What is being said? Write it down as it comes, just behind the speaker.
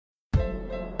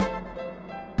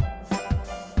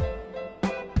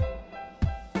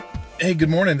Hey,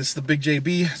 good morning. This is the Big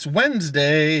JB. It's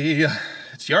Wednesday.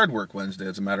 It's Yard Work Wednesday,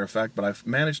 as a matter of fact, but I've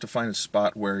managed to find a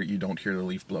spot where you don't hear the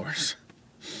leaf blowers,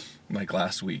 like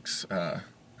last week's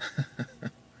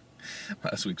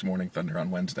Morning Thunder on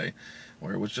Wednesday,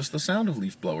 where it was just the sound of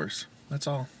leaf blowers. That's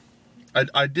all.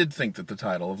 I did think that the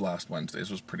title of last Wednesday's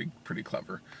was pretty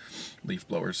clever. Leaf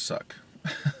blowers suck.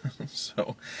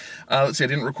 So, let's see. I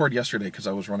didn't record yesterday because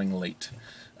I was running late.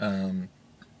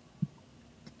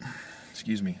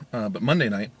 Excuse me. But Monday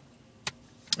night,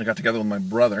 I got together with my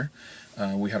brother.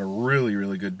 We had a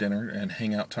really good dinner and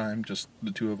hangout time, just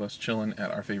the two of us chilling at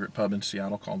our favorite pub in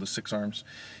Seattle called the Six Arms.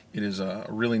 It is a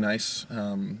really nice,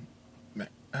 I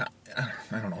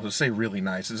don't know, to say really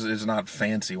nice, it's not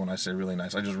fancy when I say really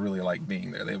nice. I just really like being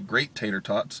there. They have great tater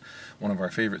tots, one of our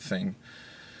favorite things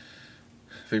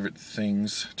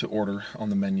to order on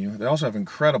the menu. They also have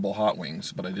incredible hot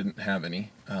wings, but I didn't have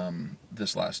any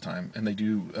this last time. And they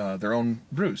do their own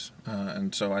brews,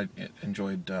 and so I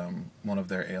enjoyed one of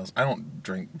their ales. I don't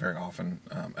drink very often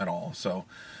at all, so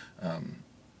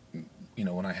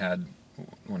when I had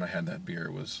that beer,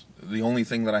 it was the only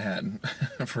thing that I had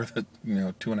for the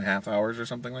 2.5 hours or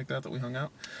something like that we hung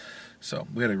out. So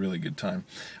we had a really good time.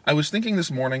 I was thinking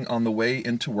this morning on the way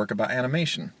into work about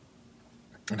animation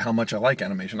and how much I like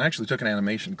animation. I actually took an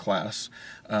animation class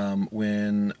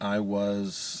when I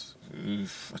was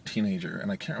a teenager,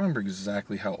 and I can't remember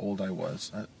exactly how old I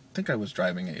was. I think I was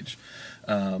driving age.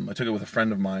 I took it with a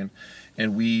friend of mine,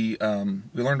 and we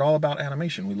learned all about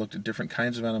animation. We looked at different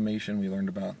kinds of animation. We learned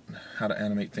about how to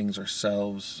animate things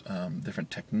ourselves,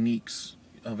 different techniques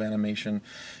of animation,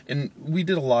 and we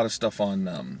did a lot of stuff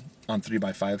on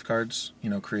 3x5 cards,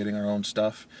 creating our own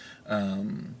stuff.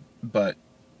 But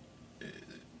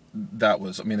that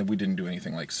was, we didn't do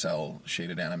anything like cell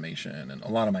shaded animation, and a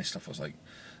lot of my stuff was like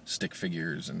stick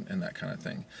figures and that kind of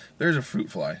thing. There's a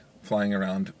fruit fly flying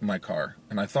around my car,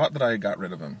 and I thought that I got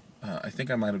rid of him. I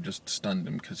think I might have just stunned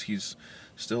him because he's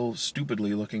still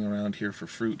stupidly looking around here for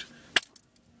fruit,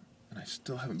 and I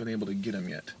still haven't been able to get him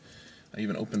yet. I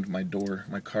even opened my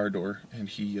car door, and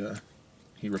he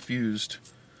refused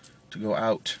to go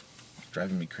out.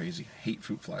 Driving me crazy. I hate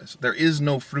fruit flies. There is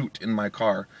no fruit in my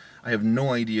car. I have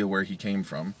no idea where he came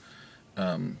from.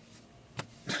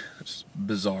 It's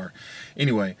bizarre.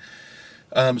 Anyway,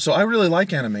 so I really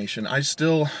like animation. I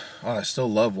still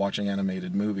love watching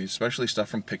animated movies, especially stuff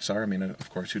from Pixar. Of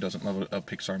course, who doesn't love a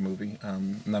Pixar movie?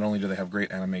 Not only do they have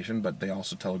great animation, but they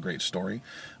also tell a great story.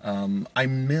 I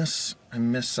miss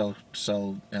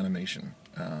cell animation.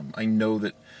 I know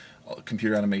that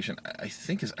computer animation, I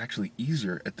think, is actually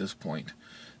easier at this point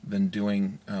than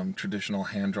doing traditional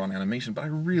hand-drawn animation, but I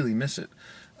really miss it.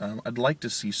 I'd like to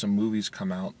see some movies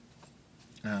come out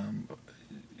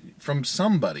from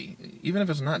somebody, even if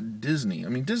it's not Disney.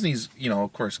 Disney's,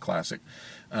 of course, classic.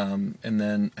 And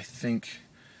then I think,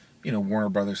 Warner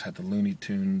Brothers had the Looney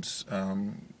Tunes,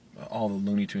 all the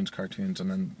Looney Tunes cartoons, and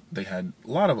then they had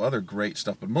a lot of other great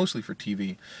stuff, but mostly for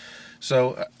TV.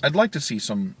 So I'd like to see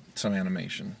some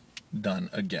animation done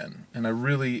again, and I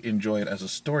really enjoy it as a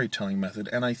storytelling method,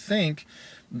 and I think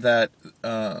that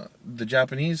the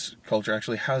Japanese culture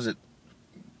actually has it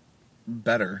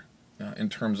better in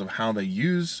terms of how they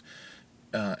use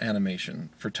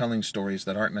animation for telling stories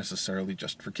that aren't necessarily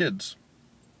just for kids.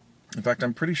 In fact,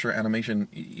 I'm pretty sure animation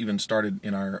even started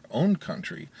in our own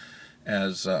country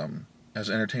as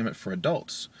entertainment for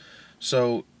adults.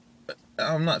 So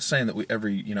I'm not saying that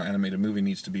every animated movie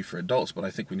needs to be for adults, but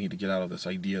I think we need to get out of this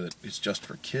idea that it's just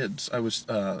for kids.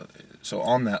 So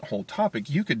on that whole topic,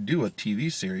 you could do a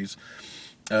TV series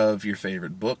of your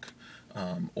favorite book,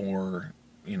 or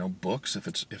books if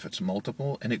it's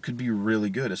multiple, and it could be really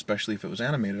good, especially if it was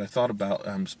animated. I thought about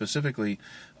specifically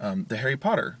the Harry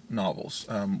Potter novels.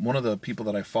 One of the people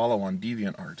that I follow on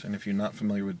DeviantArt, and if you're not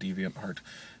familiar with DeviantArt,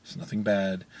 it's nothing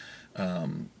bad.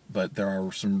 But there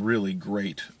are some really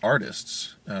great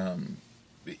artists on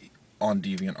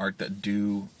DeviantArt that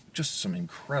do just some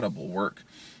incredible work.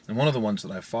 And one of the ones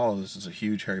that I follow is a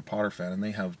huge Harry Potter fan, and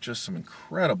they have just some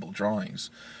incredible drawings,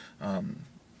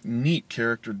 neat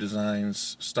character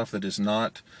designs, stuff that is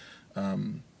not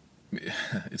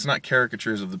it's not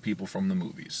caricatures of the people from the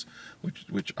movies,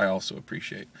 which I also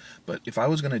appreciate. But if I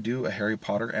was going to do a Harry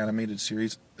Potter animated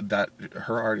series, that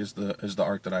her art is the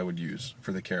art that I would use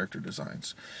for the character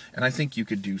designs. And I think you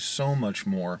could do so much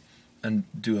more and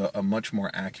do a much more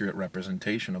accurate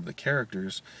representation of the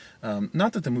characters.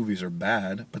 Not that the movies are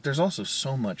bad, but there's also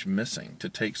so much missing. To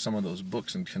take some of those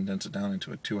books and condense it down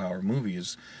into a 2-hour movie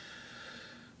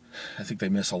I think they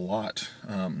miss a lot.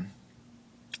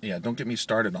 Yeah, don't get me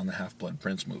started on the Half-Blood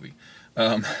Prince movie.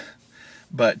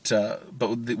 But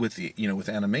with the with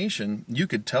animation, you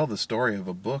could tell the story of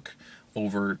a book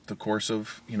over the course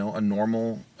of a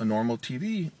normal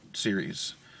TV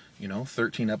series,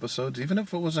 13 episodes, even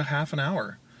if it was a half an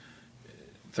hour.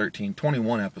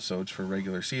 21 episodes for a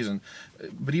regular season,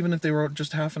 but even if they were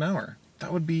just half an hour,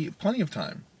 that would be plenty of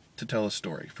time to tell a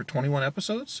story. For 21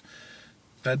 episodes,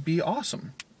 that'd be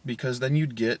awesome, because then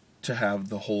you'd get to have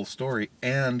the whole story,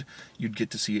 and you'd get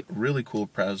to see really cool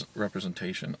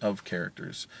representation of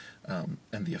characters, and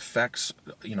the effects.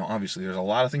 Obviously there's a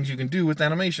lot of things you can do with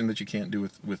animation that you can't do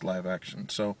with live action.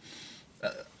 So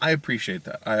I appreciate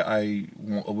that. I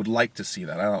would like to see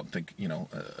that. I don't think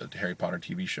a Harry Potter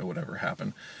TV show would ever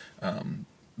happen,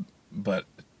 but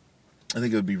I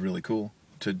think it would be really cool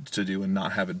to do, and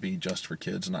not have it be just for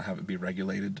kids, and not have it be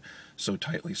regulated so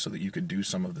tightly, so that you could do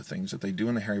some of the things that they do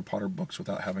in the Harry Potter books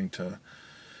without having to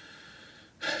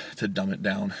dumb it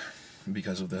down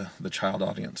because of the child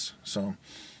audience. So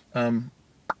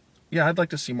yeah, I'd like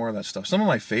to see more of that stuff. Some of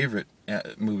my favorite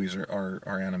movies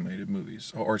are animated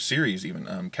movies, or series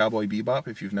even. Cowboy Bebop,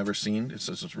 if you've never seen, it's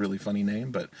a really funny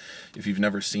name, but if you've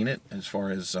never seen it, as far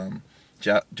as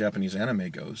Japanese anime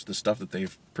goes, the stuff that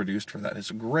they've produced for that is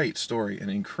a great story and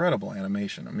incredible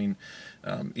animation. I mean,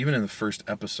 even in the first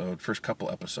couple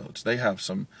episodes, they have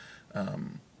some,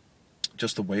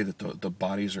 just the way that the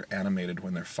bodies are animated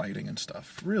when they're fighting and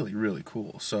stuff, really, really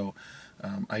cool. So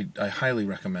I highly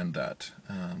recommend that.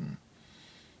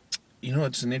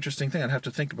 It's an interesting thing. I'd have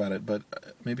to think about it, but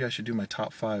maybe I should do my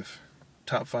top five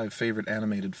favorite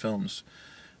animated films.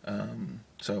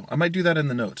 So I might do that in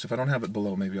the notes. If I don't have it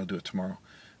below, maybe I'll do it tomorrow,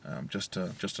 just to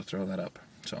throw that up.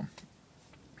 So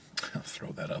I'll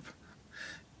throw that up.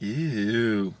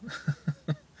 Ew.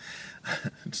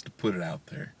 Just to put it out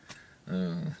there.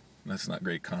 That's not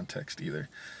great context either.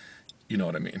 You know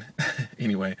what I mean.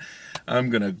 Anyway, I'm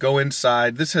going to go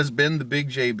inside. This has been The Big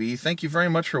JB. Thank you very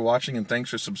much for watching, and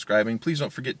thanks for subscribing. Please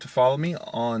don't forget to follow me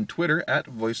on Twitter at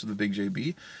Voice of the Big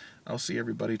JB. I'll see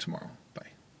everybody tomorrow.